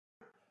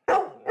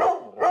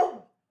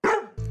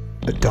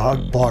A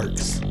dog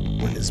barks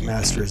when his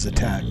master is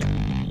attacked.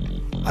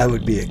 I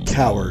would be a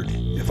coward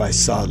if I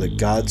saw that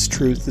God's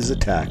truth is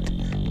attacked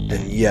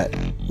and yet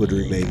would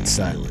remain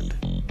silent.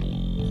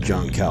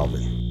 John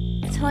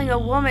Calvin. Telling a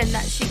woman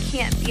that she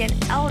can't be an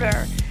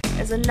elder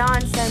is a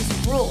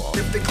nonsense rule.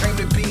 If they claim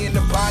to be in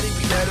the body,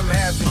 we let them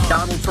have it.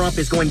 Donald Trump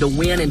is going to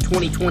win in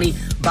 2020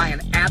 by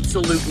an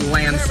absolute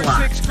landslide.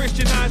 Heretics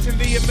Christianizing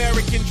the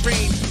American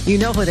dream. You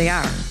know who they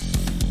are.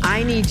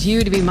 I need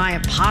you to be my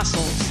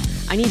apostles.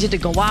 I need you to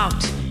go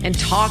out and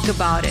talk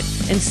about it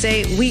and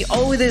say, we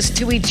owe this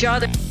to each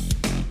other.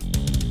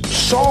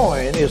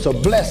 Sowing is a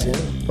blessing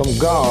from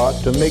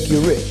God to make you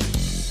rich.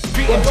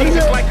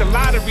 It's like a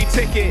lottery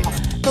ticket.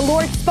 The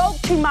Lord spoke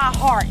to my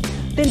heart.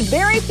 Been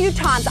very few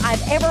times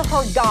I've ever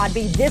heard God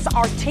be this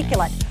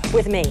articulate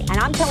with me. And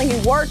I'm telling you,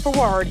 word for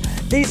word,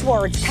 these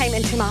words came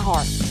into my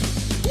heart.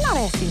 I'm not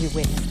asking you to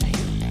witness to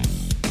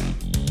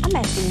him. I'm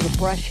asking you to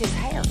brush his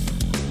hair.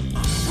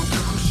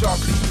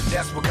 Sharply,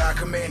 that's what God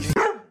commanded.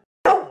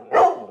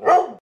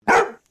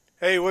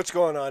 Hey, what's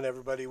going on,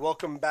 everybody?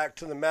 Welcome back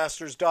to the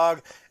Master's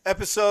Dog,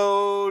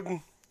 episode,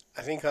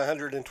 I think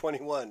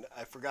 121.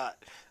 I forgot.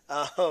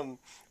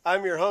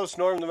 I'm your host,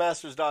 Norm the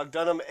Master's Dog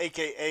Dunham,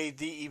 a.k.a.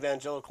 The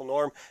Evangelical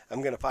Norm. I'm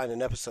going to find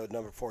an episode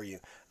number for you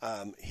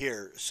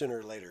here sooner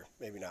or later.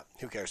 Maybe not.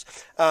 Who cares?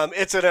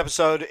 It's an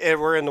episode.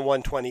 We're in the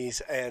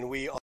 120s, and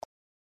we are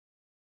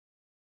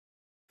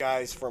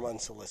guys from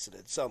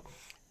Unsolicited. So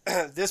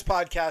this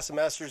podcast, The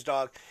Master's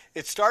Dog,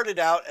 it started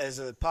out as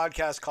a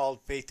podcast called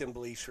Faith and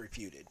Beliefs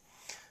Refuted.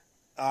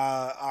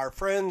 Our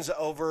friends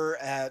over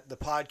at the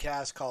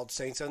podcast called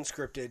Saints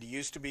Unscripted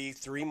used to be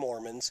three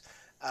Mormons.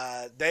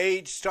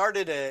 They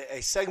started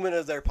a segment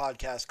of their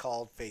podcast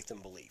called Faith and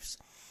Beliefs,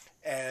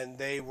 and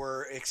they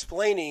were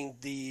explaining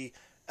the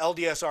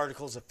LDS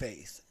Articles of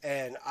Faith.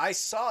 And I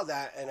saw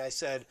that, and I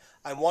said,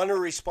 I want to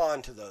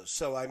respond to those.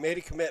 So I made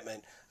a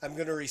commitment. I'm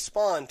going to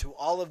respond to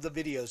all of the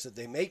videos that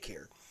they make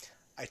here.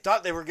 I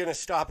thought they were going to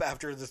stop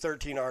after the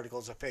 13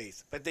 Articles of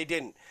Faith, but they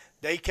didn't.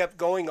 They kept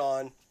going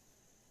on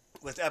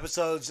with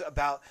episodes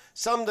about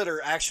some that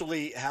are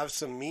actually have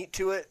some meat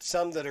to it,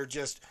 some that are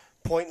just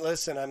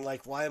pointless, and I'm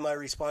like, why am I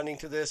responding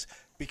to this?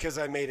 Because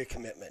I made a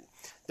commitment.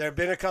 There have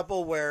been a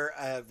couple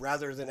where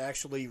rather than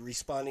actually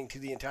responding to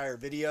the entire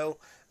video,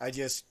 I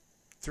just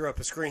threw up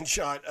a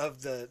screenshot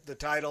of the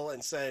title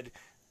and said,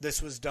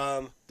 this was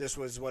dumb, this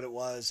was what it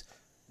was,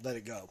 let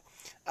it go.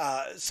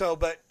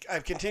 But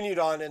I've continued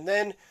on, and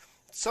then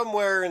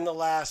somewhere in the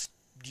last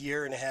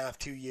year and a half,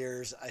 2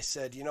 years, I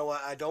said, you know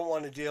what, I don't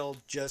want to deal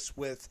just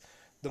with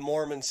the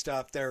Mormon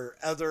stuff. There are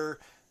other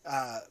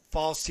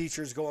false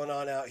teachers going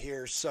on out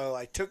here. So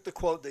I took the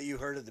quote that you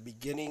heard at the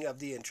beginning of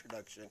the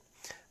introduction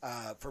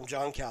from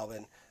John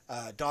Calvin.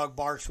 Dog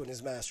barks when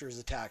his master is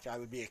attacked. I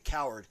would be a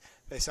coward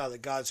if I saw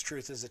that God's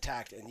truth is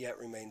attacked and yet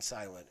remain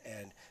silent,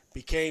 and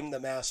became the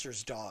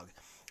master's dog.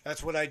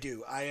 That's what I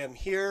do. I am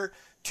here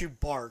to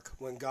bark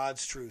when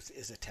God's truth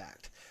is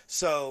attacked.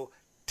 So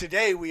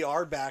today we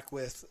are back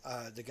with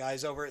the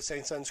guys over at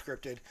Saints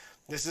Unscripted.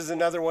 This is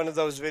another one of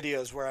those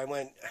videos where I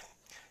went,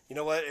 you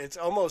know what, it's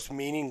almost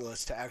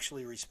meaningless to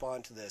actually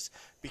respond to this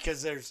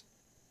because there's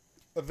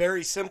a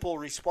very simple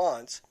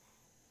response.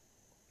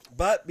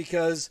 But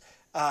because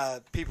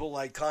people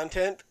like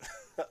content,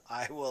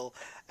 I will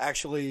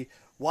actually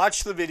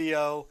watch the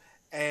video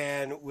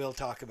and we'll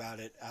talk about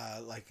it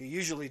like we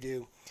usually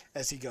do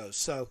as he goes.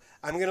 So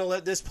I'm going to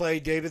let this play.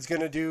 David's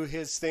going to do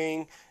his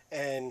thing,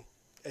 and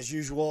as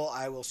usual,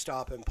 I will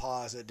stop and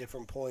pause at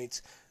different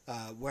points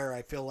where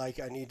I feel like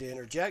I need to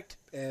interject,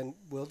 and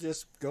we'll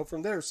just go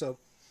from there. So,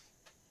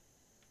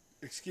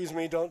 excuse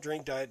me, don't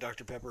drink Diet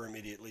Dr. Pepper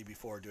immediately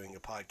before doing a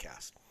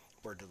podcast.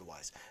 Word to the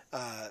wise.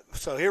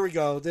 So here we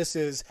go. This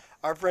is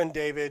our friend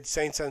David,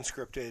 Saints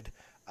Unscripted.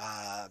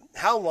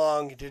 How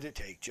long did it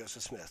take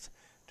Joseph Smith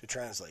to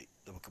translate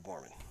the Book of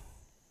Mormon?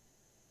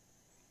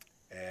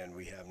 And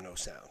we have no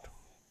sound.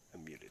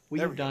 I'm muted.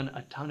 We've done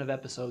a ton of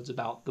episodes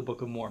about the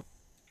Book of Mormon.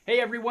 Hey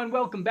everyone,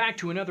 welcome back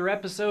to another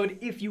episode.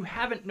 If you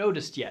haven't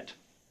noticed yet,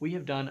 we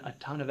have done a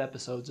ton of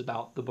episodes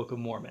about the Book of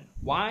Mormon.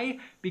 Why?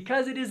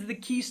 Because it is the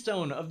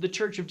keystone of the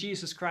Church of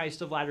Jesus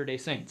Christ of Latter-day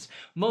Saints.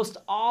 Most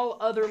all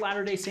other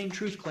Latter-day Saint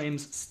truth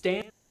claims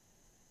stand,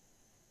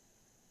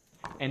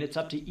 and it's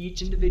up to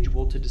each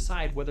individual to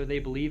decide whether they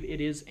believe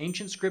it is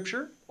ancient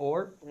scripture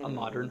or a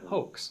modern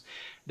hoax.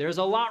 There's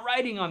a lot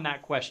writing on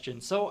that question,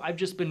 so I've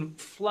just been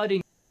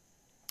flooding.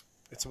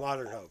 It's a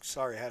modern hoax.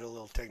 Sorry, I had a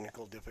little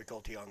technical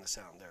difficulty on the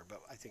sound there,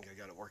 but I think I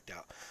got it worked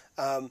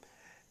out.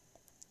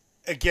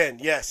 Again,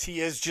 yes, he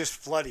is just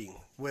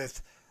flooding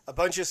with a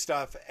bunch of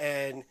stuff,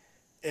 and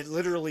it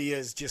literally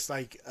is just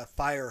like a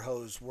fire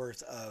hose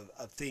worth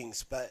of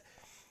things. But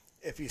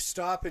if you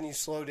stop and you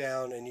slow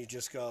down and you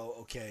just go,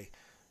 okay,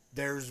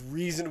 there's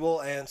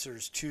reasonable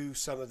answers to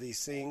some of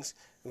these things,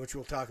 which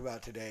we'll talk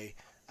about today.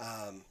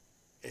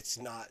 It's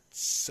not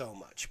so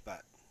much,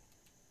 but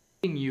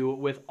you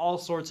with all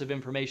sorts of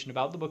information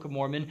about the Book of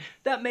Mormon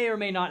that may or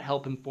may not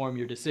help inform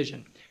your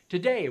decision.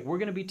 Today, we're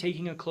going to be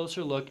taking a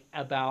closer look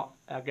at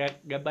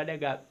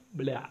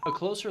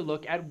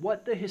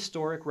what the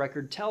historic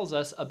record tells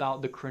us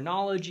about the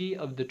chronology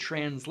of the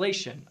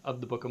translation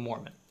of the Book of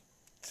Mormon.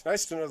 It's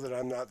nice to know that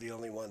I'm not the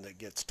only one that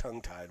gets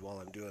tongue-tied while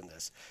I'm doing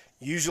this.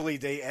 Usually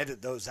they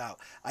edit those out.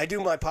 I do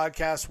my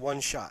podcast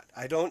one shot.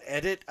 I don't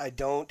edit. I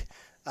don't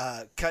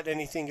cut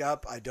anything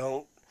up.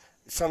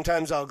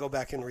 Sometimes I'll go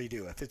back and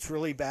redo. If it's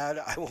really bad,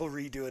 I will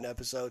redo an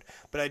episode.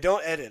 But I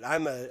don't edit.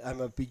 I'm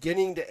a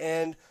beginning to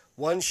end,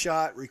 one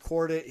shot,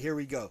 record it, here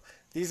we go.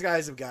 These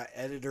guys have got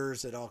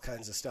editors and all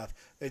kinds of stuff.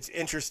 It's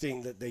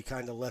interesting that they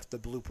kind of left the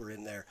blooper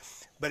in there.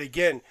 But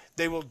again,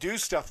 they will do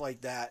stuff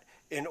like that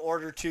in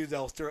order to,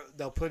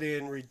 they'll put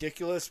in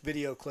ridiculous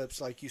video clips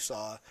like you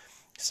saw,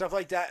 stuff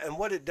like that. And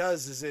what it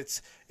does is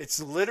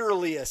it's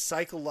literally a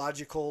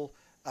psychological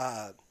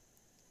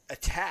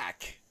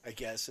attack, I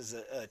guess is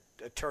a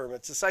term.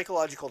 It's a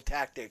psychological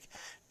tactic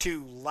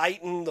to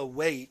lighten the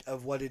weight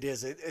of what it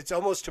is. It's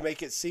almost to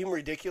make it seem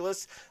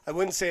ridiculous. I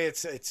wouldn't say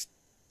it's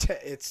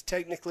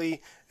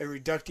technically a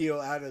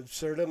reductio ad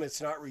absurdum.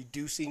 It's not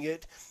reducing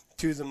it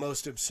to the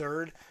most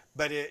absurd,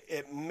 but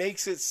it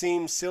makes it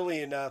seem silly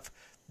enough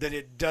that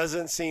it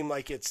doesn't seem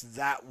like it's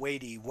that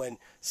weighty, when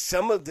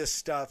some of this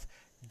stuff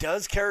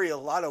does carry a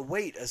lot of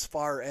weight as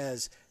far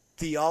as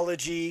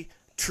theology,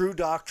 true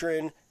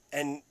doctrine,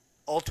 and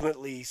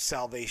ultimately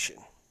salvation.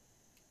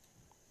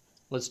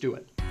 Let's do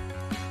it.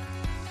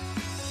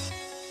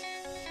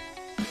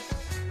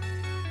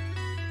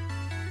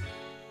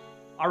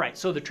 All right,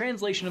 so the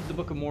translation of the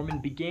Book of Mormon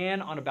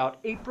began on about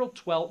April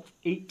 12th,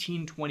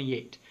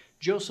 1828.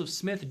 Joseph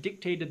Smith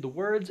dictated the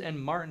words,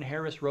 and Martin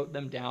Harris wrote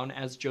them down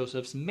as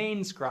Joseph's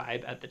main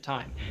scribe at the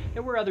time.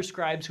 There were other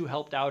scribes who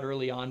helped out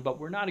early on, but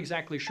we're not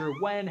exactly sure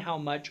when, how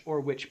much,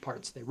 or which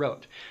parts they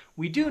wrote.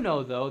 We do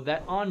know, though,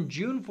 that on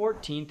June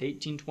 14th,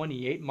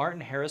 1828,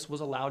 Martin Harris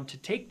was allowed to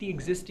take the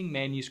existing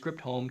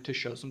manuscript home to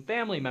show some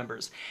family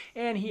members,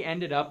 and he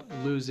ended up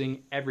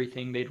losing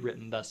everything they'd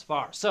written thus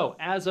far. So,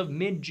 as of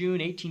mid-June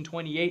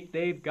 1828,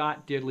 they've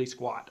got diddly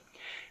squat.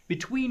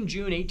 Between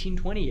June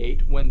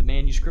 1828, when the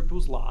manuscript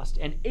was lost,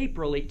 and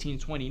April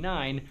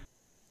 1829...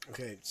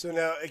 Okay, so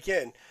now,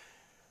 again,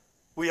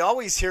 we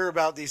always hear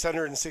about these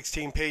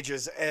 116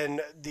 pages, and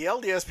the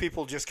LDS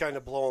people just kind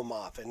of blow them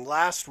off. And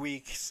last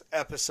week's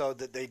episode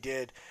that they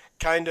did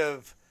kind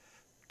of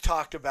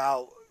talked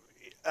about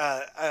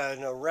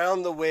an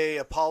around-the-way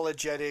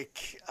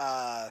apologetic...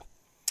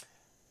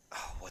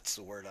 what's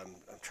the word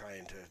I'm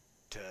trying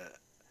to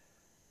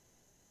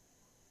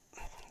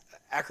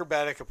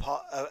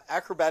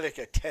acrobatic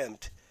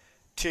attempt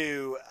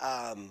to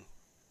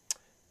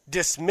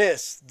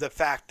dismiss the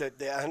fact that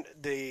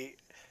the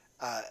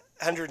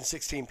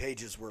 116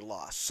 pages were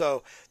lost.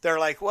 So they're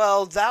like,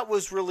 well, that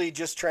was really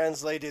just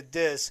translated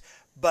this,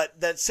 but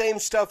that same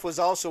stuff was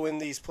also in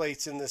these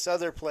plates in this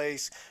other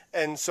place,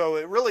 and so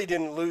it really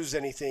didn't lose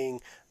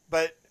anything.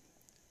 But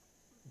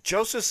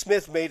Joseph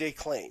Smith made a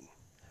claim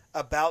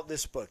about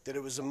this book, that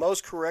it was the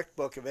most correct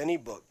book of any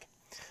book,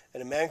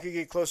 and a man could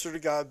get closer to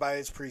God by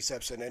its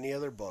precepts than any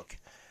other book.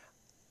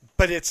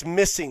 But it's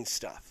missing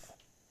stuff.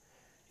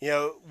 You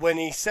know, when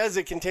he says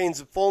it contains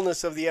the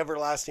fullness of the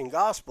everlasting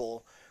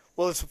gospel,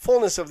 well, it's the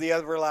fullness of the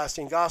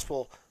everlasting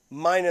gospel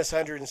minus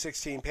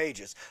 116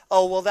 pages.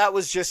 Oh, well, that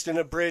was just an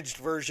abridged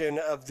version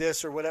of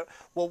this or whatever.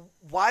 Well,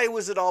 why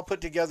was it all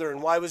put together,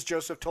 and why was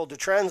Joseph told to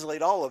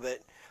translate all of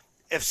it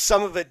if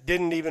some of it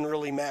didn't even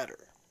really matter?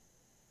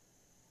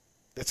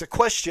 It's a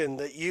question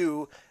that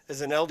you,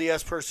 as an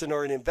LDS person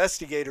or an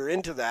investigator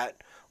into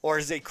that, or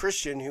as a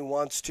Christian who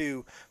wants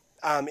to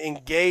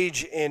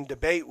engage in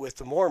debate with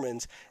the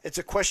Mormons, it's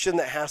a question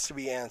that has to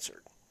be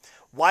answered.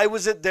 Why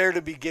was it there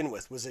to begin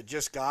with? Was it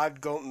just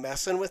God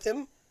messing with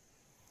him?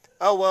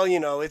 Oh, well, you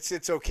know, it's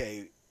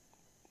okay.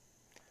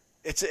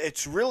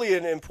 It's really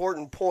an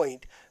important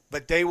point,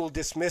 but they will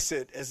dismiss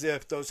it as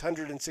if those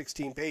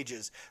 116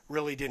 pages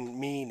really didn't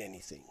mean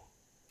anything.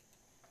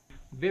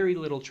 Very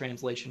little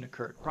translation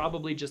occurred,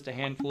 probably just a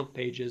handful of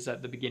pages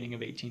at the beginning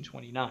of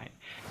 1829.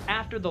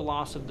 After the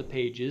loss of the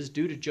pages,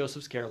 due to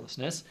Joseph's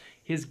carelessness,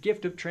 his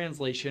gift of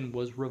translation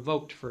was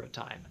revoked for a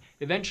time.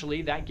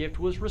 Eventually, that gift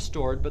was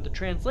restored, but the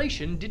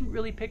translation didn't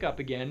really pick up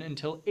again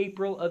until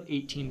April of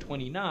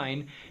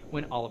 1829,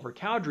 when Oliver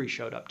Cowdery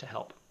showed up to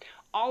help.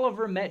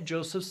 Oliver met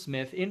Joseph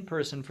Smith in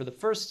person for the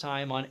first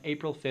time on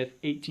April 5,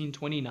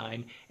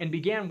 1829, and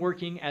began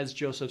working as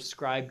Joseph's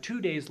scribe 2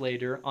 days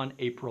later on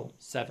April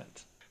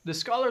 7th. The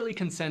scholarly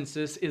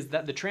consensus is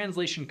that the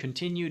translation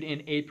continued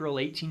in April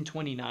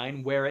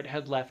 1829 where it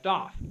had left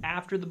off,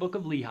 after the Book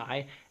of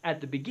Lehi, at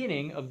the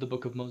beginning of the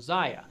Book of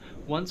Mosiah.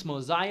 Once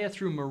Mosiah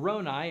through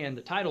Moroni and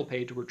the title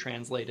page were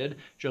translated,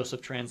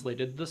 Joseph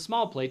translated the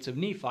small plates of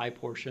Nephi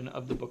portion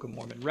of the Book of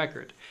Mormon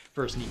record,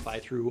 First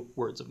Nephi through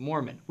Words of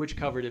Mormon, which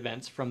covered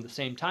events from the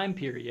same time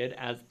period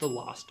as the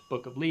lost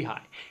Book of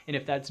Lehi. And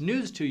if that's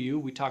news to you,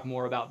 we talk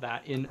more about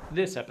that in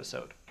this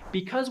episode.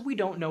 Because we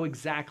don't know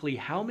exactly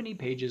how many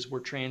pages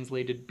were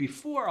translated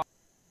before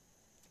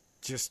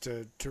just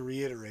to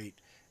reiterate,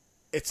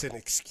 it's an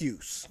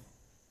excuse.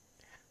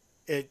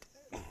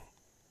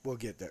 We'll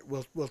get there.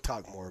 We'll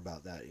talk more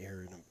about that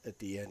here at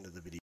the end of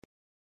the video.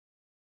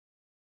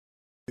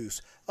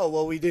 Oh,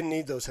 well, we didn't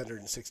need those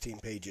 116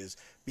 pages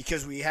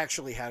because we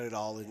actually had it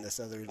all in this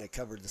other, and it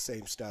covered the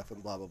same stuff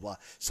and blah, blah, blah.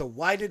 So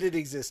why did it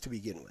exist to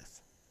begin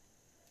with?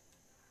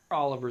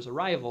 Oliver's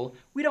arrival,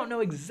 we don't know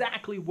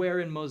exactly where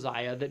in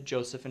Mosiah that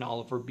Joseph and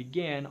Oliver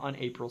began on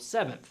April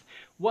 7th.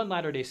 One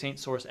Latter-day Saint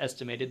source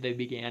estimated they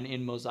began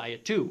in Mosiah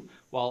 2,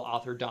 while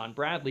author Don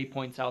Bradley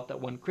points out that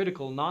one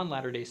critical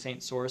non-Latter-day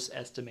Saint source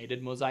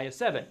estimated Mosiah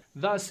 7.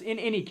 Thus, in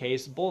any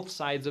case, both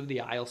sides of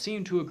the aisle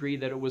seem to agree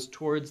that it was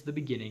towards the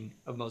beginning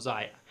of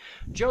Mosiah.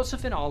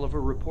 Joseph and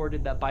Oliver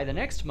reported that by the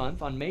next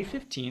month, on May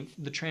 15th,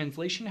 the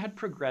translation had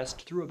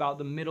progressed through about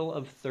the middle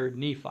of 3rd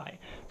Nephi.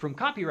 From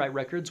copyright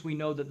records, we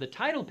know that the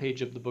title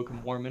page of the Book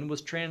of Mormon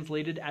was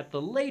translated at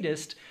the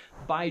latest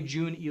by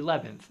June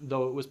 11th,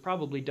 though it was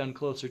probably done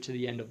closer to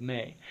the end of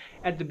May.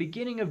 At the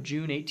beginning of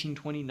June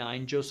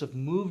 1829, Joseph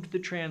moved the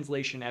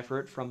translation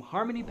effort from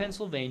Harmony,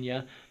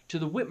 Pennsylvania to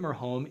the Whitmer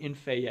home in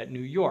Fayette, New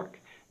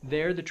York.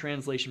 There, the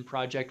translation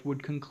project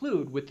would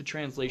conclude with the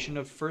translation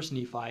of 1st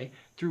Nephi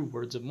through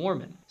Words of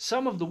Mormon.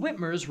 Some of the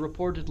Whitmers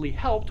reportedly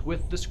helped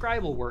with the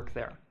scribal work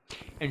there.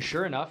 And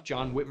sure enough,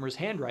 John Whitmer's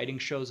handwriting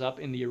shows up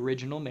in the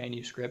original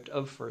manuscript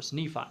of 1st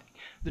Nephi.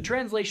 The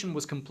translation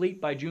was complete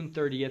by June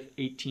 30th,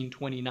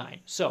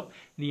 1829. So,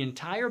 the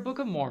entire Book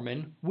of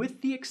Mormon,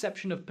 with the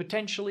exception of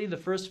potentially the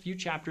first few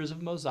chapters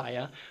of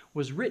Mosiah,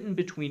 was written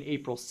between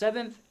April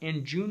 7th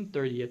and June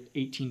 30th,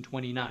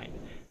 1829.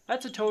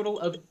 That's a total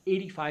of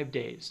 85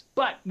 days.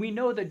 But we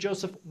know that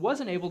Joseph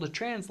wasn't able to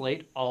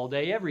translate all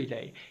day, every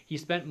day. He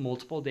spent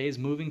multiple days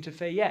moving to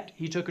Fayette.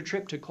 He took a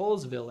trip to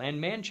Colesville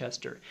and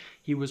Manchester.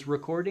 He was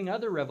recording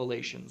other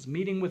revelations,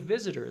 meeting with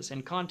visitors,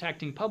 and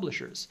contacting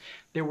publishers.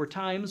 There were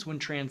times when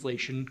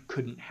translation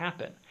couldn't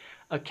happen.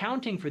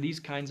 Accounting for these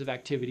kinds of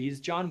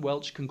activities, John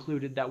Welch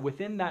concluded that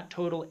within that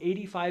total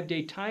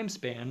 85-day time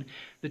span,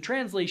 the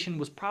translation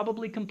was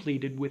probably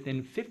completed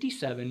within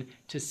 57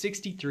 to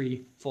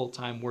 63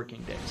 full-time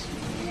working days.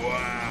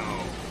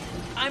 Wow.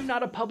 I'm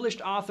not a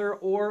published author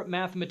or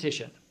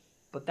mathematician,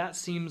 but that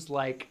seems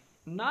like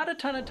not a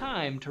ton of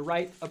time to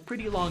write a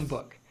pretty long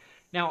book.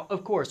 Now,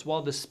 of course,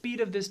 while the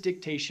speed of this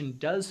dictation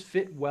does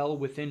fit well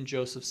within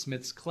Joseph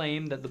Smith's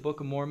claim that the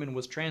Book of Mormon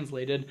was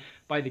translated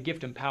by the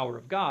gift and power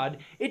of God,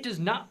 it does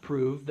not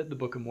prove that the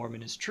Book of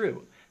Mormon is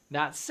true.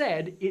 That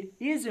said, it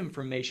is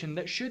information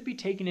that should be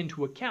taken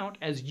into account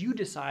as you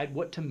decide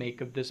what to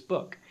make of this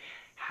book.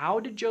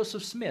 How did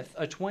Joseph Smith,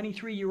 a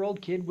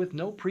 23-year-old kid with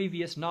no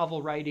previous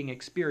novel writing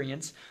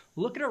experience,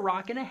 look at a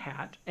rock and a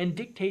hat and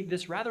dictate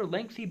this rather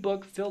lengthy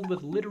book filled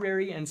with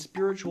literary and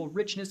spiritual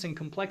richness and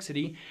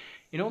complexity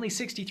in only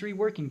 63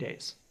 working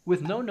days,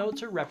 with no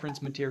notes or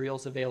reference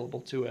materials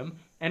available to him,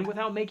 and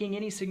without making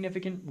any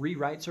significant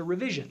rewrites or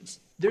revisions?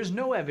 There's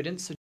no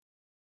evidence.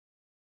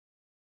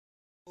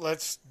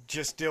 Let's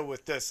just deal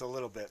with this a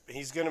little bit.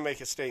 He's going to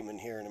make a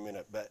statement here in a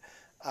minute, but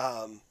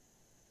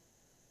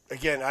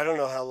again, I don't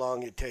know how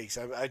long it takes.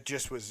 I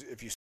just was,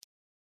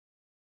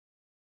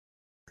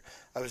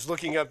 I was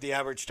looking up the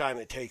average time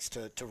it takes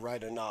to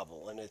write a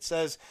novel, and it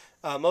says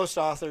most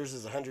authors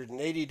is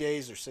 180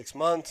 days or 6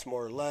 months,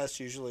 more or less.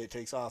 Usually it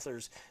takes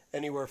authors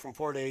anywhere from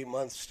 4 to 8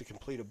 months to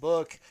complete a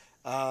book.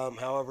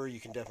 However, you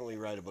can definitely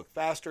write a book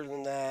faster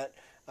than that,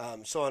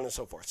 so on and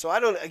so forth. So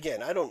I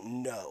don't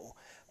know.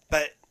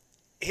 But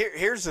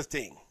here's the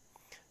thing.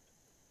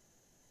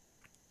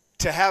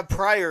 To have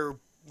prior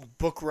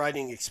book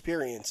writing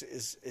experience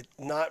is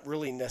not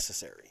really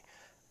necessary.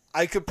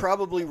 I could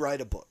probably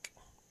write a book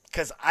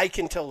because I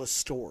can tell a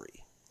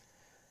story.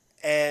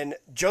 And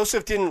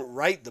Joseph didn't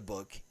write the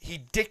book. He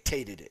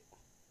dictated it.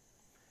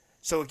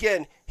 So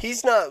again,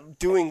 he's not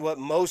doing what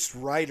most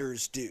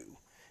writers do.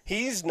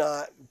 He's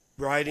not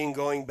writing,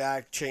 going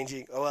back,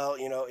 changing. Well,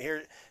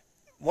 here,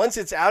 once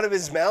it's out of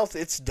his mouth,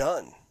 it's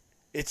done.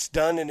 It's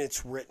done and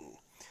it's written.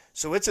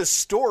 So it's a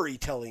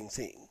storytelling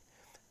thing.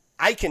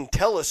 I can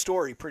tell a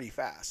story pretty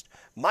fast.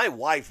 My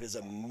wife is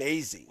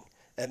amazing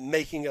at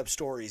making up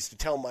stories to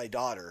tell my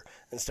daughter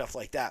and stuff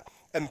like that.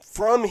 And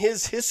from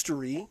his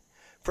history,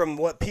 from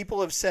what people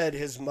have said,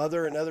 his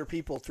mother and other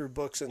people through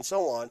books and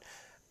so on,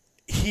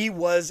 he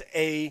was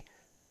a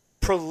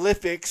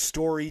prolific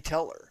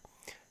storyteller.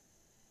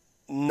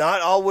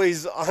 Not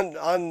always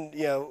on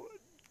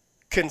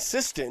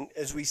consistent,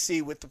 as we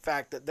see with the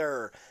fact that there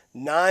are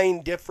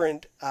 9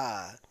 different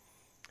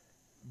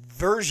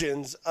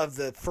versions of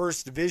the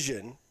first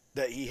vision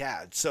that he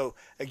had. So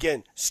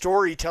again,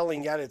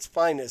 storytelling at its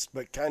finest,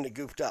 but kind of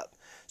goofed up.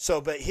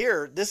 So, but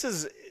here, this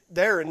is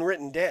there and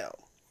written down.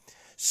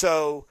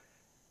 So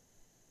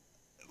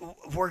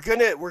we're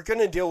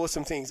gonna deal with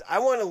some things. I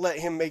want to let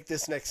him make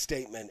this next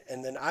statement,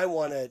 and then I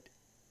want to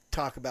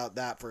talk about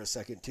that for a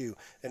second too,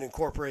 and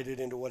incorporate it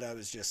into what I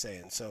was just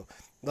saying. So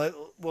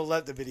we'll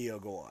let the video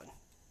go on.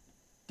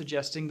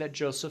 Suggesting that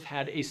Joseph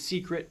had a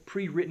secret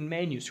pre-written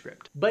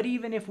manuscript. But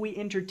even if we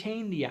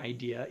entertain the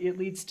idea, it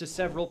leads to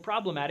several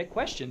problematic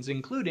questions,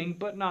 including,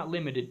 but not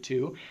limited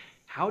to,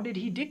 how did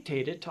he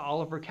dictate it to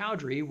Oliver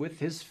Cowdery with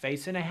his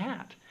face in a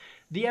hat?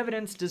 The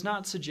evidence does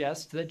not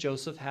suggest that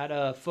Joseph had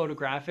a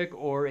photographic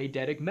or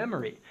eidetic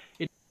memory.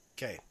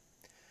 Okay.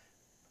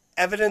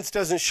 Evidence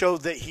doesn't show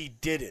that he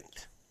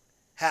didn't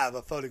have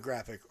a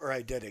photographic or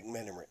eidetic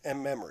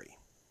memory.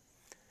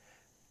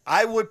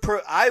 I would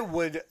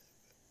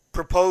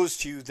propose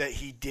to you that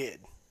he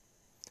did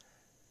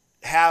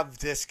have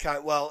this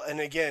kind. Well,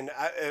 and again,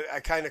 I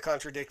kind of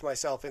contradict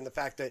myself in the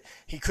fact that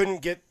he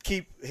couldn't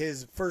keep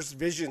his first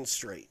vision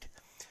straight.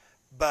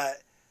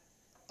 But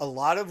a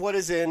lot of what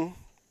is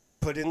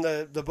put in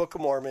the Book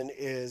of Mormon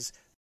is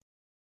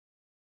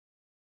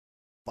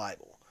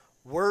Bible,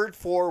 word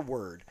for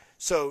word.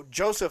 So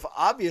Joseph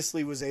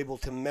obviously was able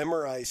to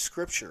memorize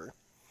Scripture.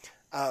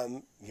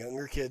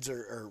 Younger kids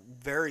are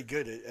very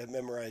good at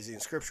memorizing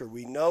Scripture.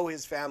 We know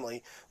his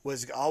family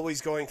was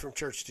always going from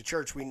church to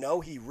church. We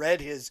know he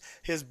read his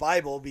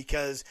Bible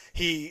because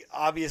he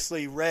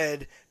obviously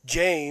read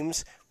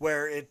James,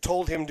 where it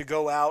told him to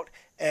go out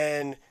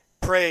and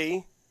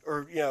pray,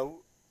 or,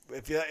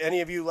 if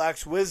any of you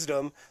lacks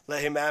wisdom,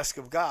 let him ask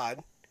of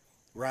God,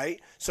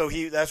 right? So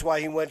that's why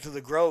he went to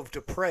the grove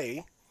to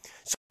pray.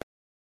 So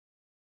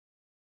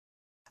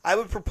I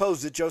would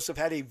propose that Joseph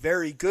had a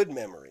very good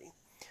memory.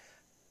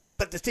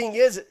 But the thing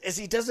is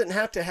he doesn't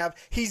have to have,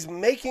 he's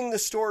making the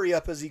story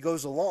up as he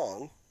goes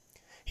along.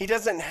 He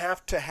doesn't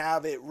have to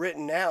have it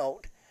written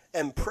out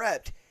and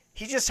prepped.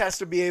 He just has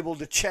to be able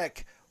to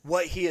check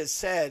what he has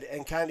said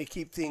and kind of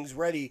keep things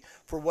ready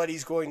for what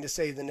he's going to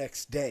say the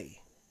next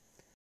day.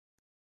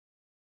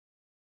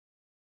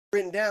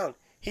 Written down,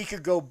 he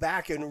could go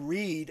back and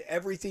read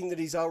everything that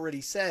he's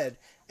already said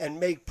and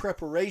make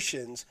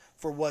preparations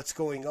for what's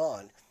going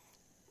on.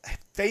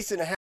 Face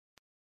and a half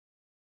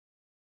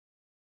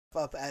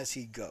up as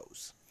he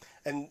goes.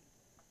 And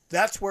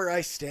that's where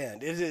I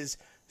stand. It is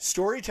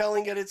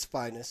storytelling at its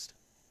finest.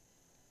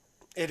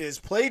 It is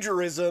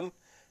plagiarism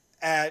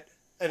at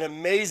an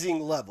amazing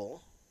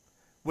level,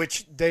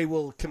 which they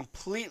will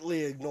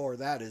completely ignore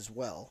that as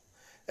well.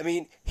 I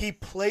mean, he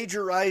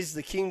plagiarized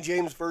the King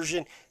James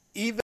Version,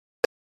 even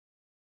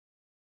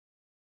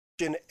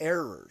in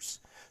errors.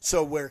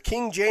 So where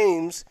King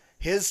James,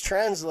 his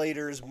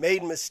translators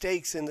made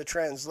mistakes in the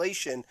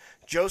translation,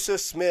 Joseph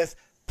Smith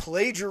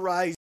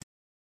plagiarized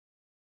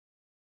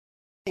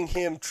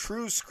him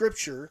true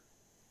Scripture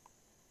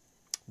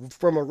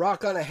from a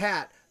rock on a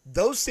hat.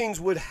 Those things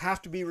would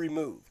have to be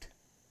removed.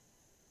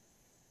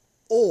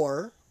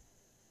 Or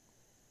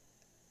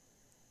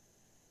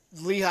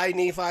Lehi,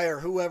 Nephi, or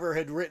whoever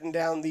had written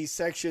down these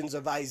sections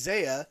of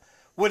Isaiah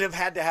would have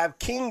had to have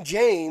King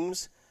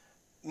James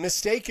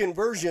mistaken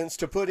versions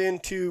to put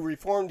into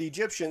Reformed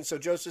Egyptian so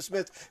Joseph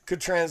Smith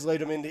could translate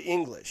them into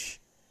English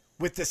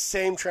with the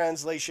same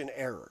translation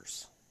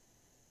errors.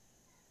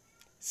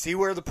 See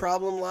where the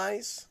problem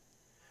lies?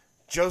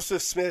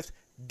 Joseph Smith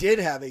did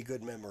have a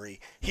good memory.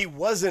 He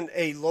wasn't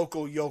a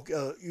local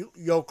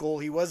yokel.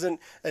 He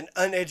wasn't an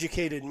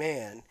uneducated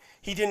man.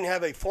 He didn't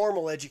have a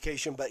formal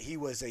education, but he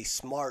was a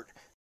smart.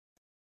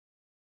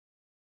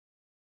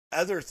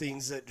 Other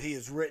things that he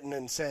has written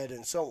and said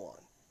and so on.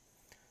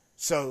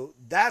 So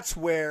that's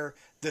where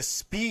the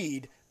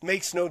speed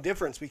makes no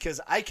difference,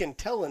 because I can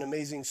tell an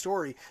amazing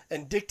story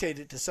and dictate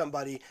it to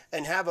somebody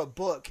and have a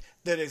book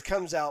that it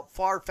comes out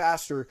far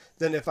faster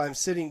than if I'm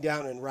sitting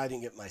down and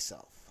writing it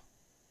myself.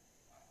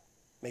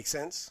 Make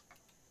sense?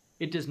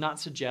 It does not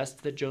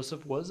suggest that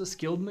Joseph was a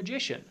skilled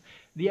magician.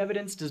 The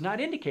evidence does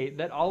not indicate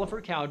that Oliver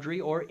Cowdery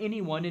or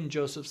anyone in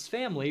Joseph's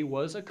family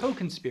was a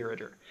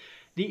co-conspirator.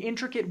 The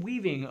intricate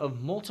weaving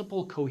of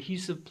multiple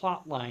cohesive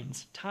plot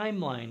lines,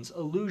 timelines,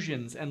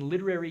 allusions, and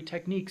literary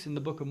techniques in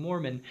the Book of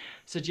Mormon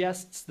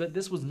suggests that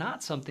this was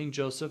not something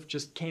Joseph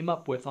just came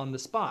up with on the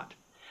spot.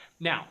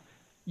 Now,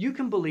 you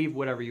can believe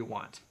whatever you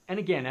want. And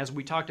again, as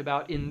we talked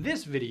about in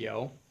this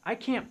video, I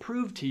can't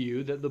prove to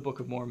you that the Book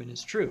of Mormon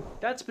is true.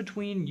 That's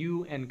between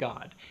you and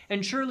God.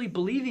 And surely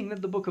believing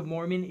that the Book of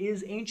Mormon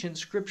is ancient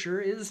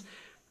scripture is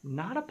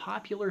not a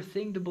popular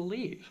thing to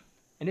believe.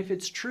 And if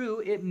it's true,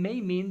 it may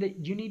mean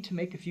that you need to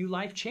make a few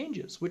life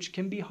changes, which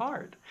can be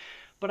hard.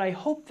 But I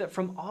hope that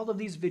from all of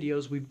these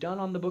videos we've done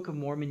on the Book of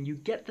Mormon, you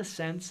get the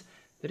sense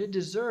that it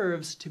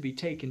deserves to be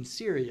taken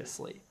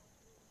seriously.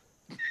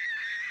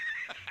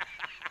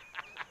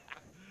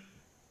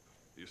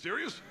 You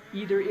serious?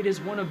 Either it is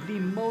one of the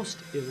most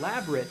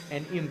elaborate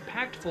and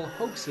impactful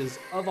hoaxes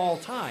of all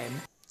time,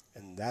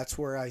 and that's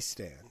where I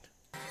stand,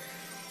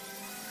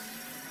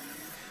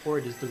 or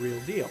it is the real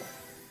deal.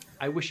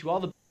 I wish you all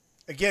the...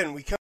 Again,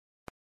 we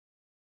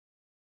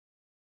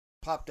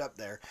popped up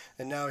there,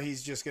 and now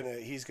he's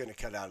gonna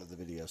cut out of the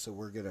video. So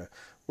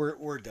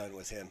we're done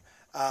with him.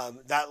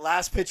 That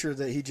last picture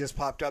that he just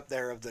popped up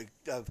there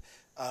of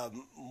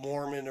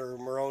Mormon or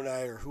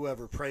Moroni or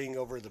whoever praying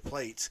over the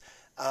plates.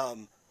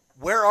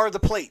 Where are the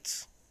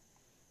plates?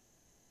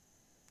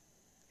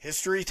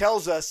 History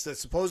tells us that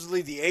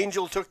supposedly the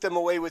angel took them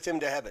away with him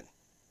to heaven.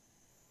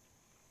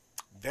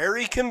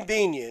 Very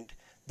convenient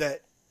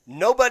that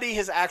nobody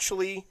has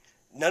actually.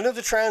 None of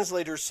the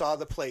translators saw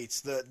the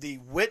plates. The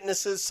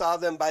witnesses saw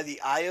them by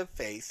the eye of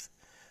faith,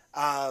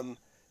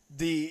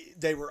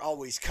 They were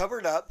always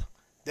covered up.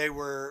 They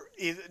were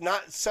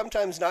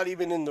sometimes not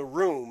even in the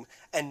room,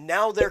 and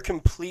now they're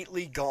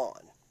completely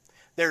gone.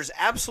 There's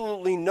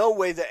absolutely no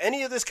way that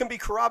any of this can be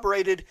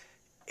corroborated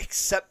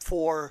except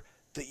for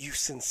that you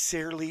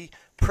sincerely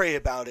pray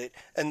about it,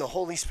 and the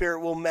Holy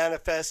Spirit will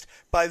manifest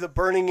by the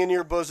burning in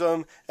your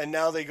bosom. And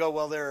now they go,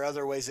 well, there are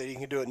other ways that you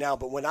can do it now.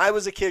 But when I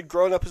was a kid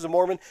growing up as a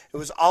Mormon, it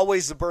was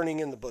always the burning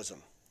in the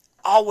bosom.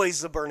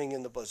 Always the burning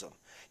in the bosom.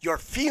 Your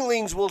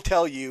feelings will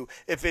tell you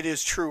if it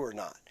is true or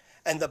not.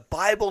 And the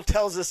Bible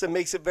tells us and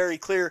makes it very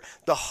clear,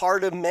 the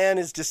heart of man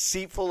is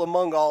deceitful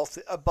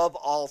above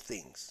all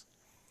things.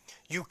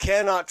 You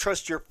cannot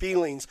trust your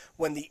feelings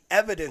when the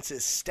evidence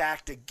is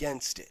stacked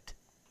against it.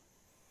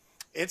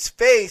 It's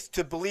faith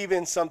to believe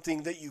in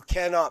something that you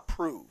cannot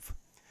prove,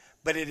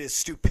 but it is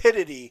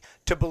stupidity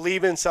to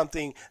believe in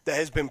something that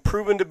has been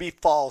proven to be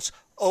false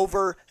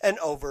over and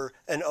over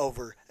and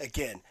over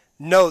again.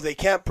 No, they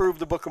can't prove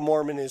the Book of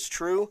Mormon is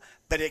true,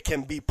 but it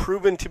can be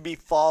proven to be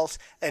false,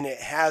 and it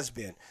has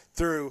been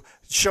through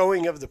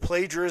showing of the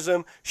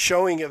plagiarism,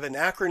 showing of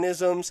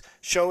anachronisms,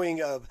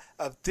 showing of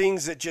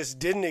things that just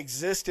didn't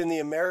exist in the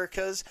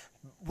Americas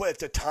at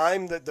the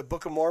time that the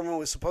Book of Mormon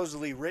was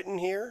supposedly written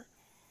here.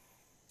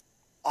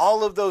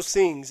 All of those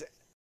things,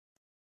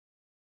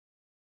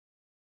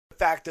 the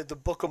fact that the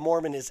Book of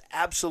Mormon is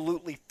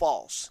absolutely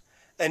false.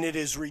 And it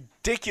is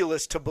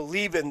ridiculous to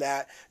believe in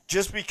that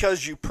just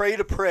because you prayed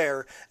a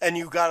prayer and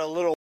you got a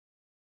little.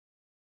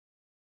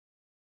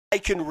 I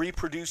can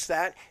reproduce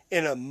that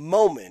in a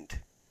moment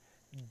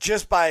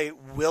just by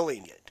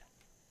willing it.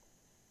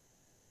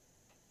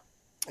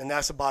 And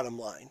that's the bottom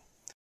line.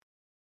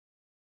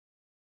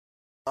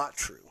 Not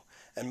true.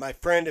 And my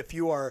friend, if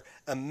you are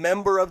a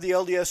member of the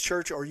LDS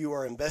Church or you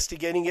are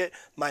investigating it,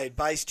 my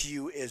advice to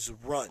you is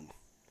run.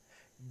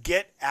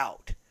 Get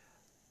out.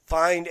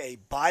 Find a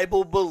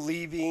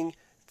Bible-believing,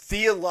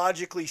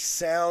 theologically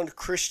sound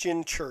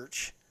Christian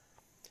church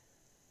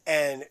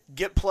and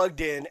get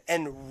plugged in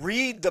and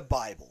read the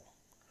Bible.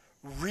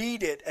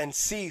 Read it and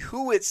see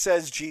who it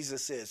says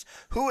Jesus is,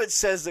 who it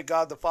says that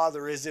God the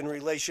Father is in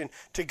relation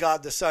to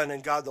God the Son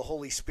and God the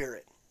Holy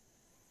Spirit.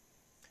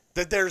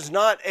 That there's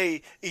not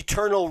a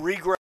eternal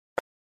regress.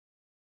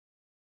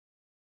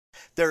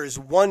 There is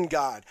one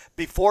God.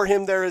 Before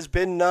him there has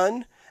been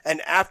none. And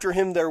after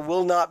him there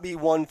will not be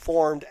one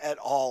formed at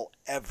all,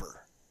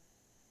 ever.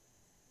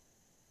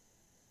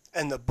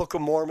 And the Book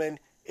of Mormon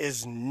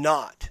is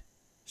not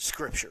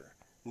Scripture.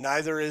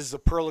 Neither is the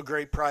Pearl of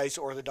Great Price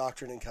or the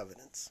Doctrine and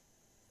Covenants.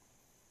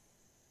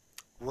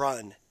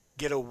 Run.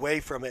 Get away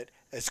from it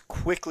as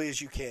quickly as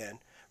you can.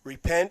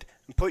 Repent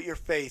and put your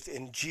faith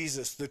in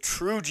Jesus, the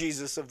true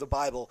Jesus of the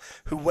Bible,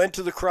 who went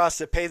to the cross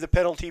to pay the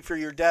penalty for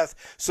your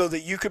death so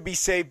that you could be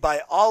saved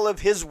by all of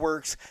his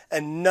works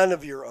and none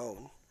of your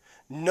own.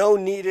 No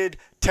needed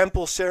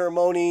temple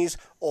ceremonies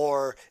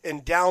or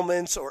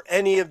endowments or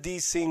any of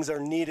these things are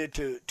needed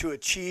to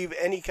achieve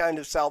any kind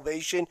of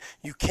salvation.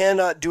 You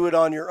cannot do it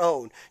on your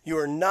own. You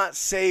are not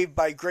saved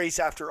by grace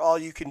after all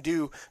you can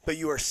do, but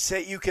you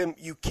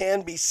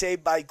can be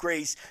saved by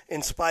grace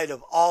in spite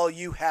of all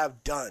you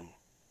have done.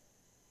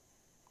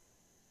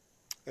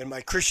 And my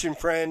Christian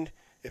friend,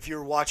 if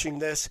you're watching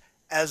this,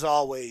 as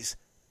always,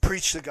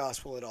 preach the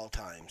gospel at all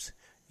times.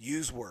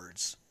 Use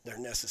words. They're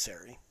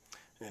necessary.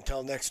 And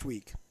until next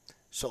week,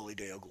 Soli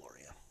Deo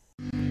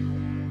Gloria.